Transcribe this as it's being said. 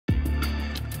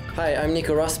Hi, I'm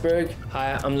Nico Rosberg.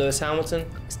 Hi, I'm Lewis Hamilton.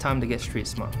 It's time to get street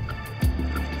smart.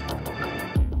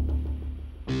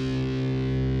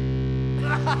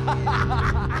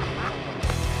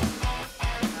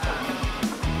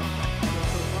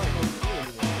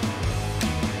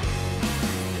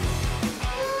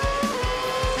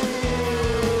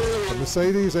 At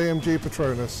Mercedes-AMG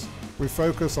Petronas, we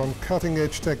focus on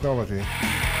cutting-edge technology.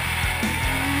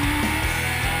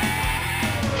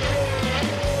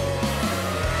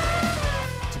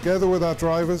 Together with our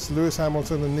drivers, Lewis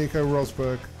Hamilton and Nico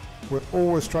Rosberg, we're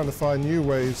always trying to find new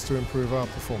ways to improve our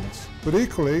performance. But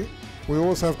equally, we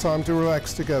always have time to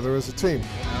relax together as a team.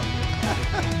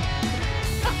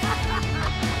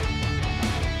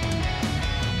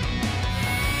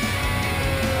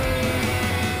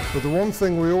 But the one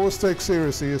thing we always take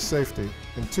seriously is safety.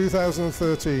 In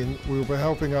 2013, we will be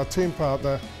helping our team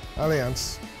partner,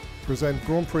 Allianz, present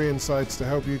Grand Prix insights to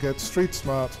help you get street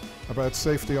smart about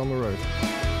safety on the road.